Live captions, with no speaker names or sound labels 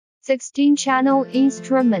16-channel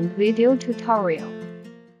instrument video tutorial.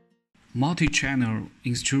 Multi-channel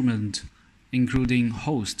instrument including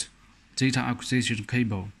host, data acquisition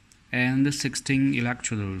cable, and 16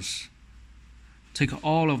 electrodes. Take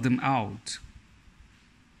all of them out.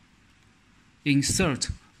 Insert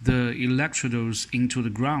the electrodes into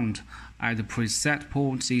the ground at the preset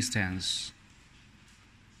port distance.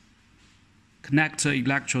 Connect the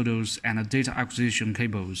electrodes and the data acquisition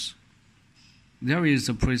cables. There is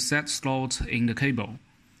a preset slot in the cable.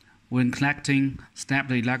 When connecting, snap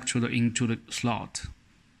the electrode into the slot.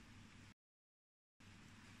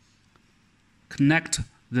 Connect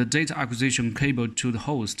the data acquisition cable to the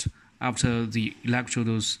host after the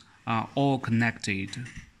electrodes are all connected.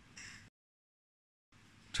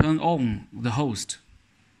 Turn on the host.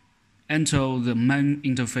 Enter the main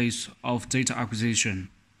interface of data acquisition.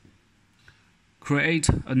 Create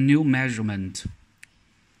a new measurement.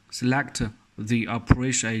 Select the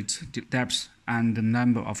appropriate depth and the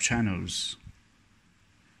number of channels.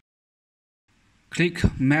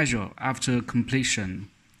 Click Measure after completion.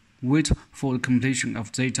 Wait for the completion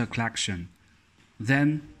of data collection.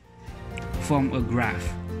 Then, form a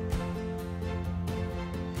graph.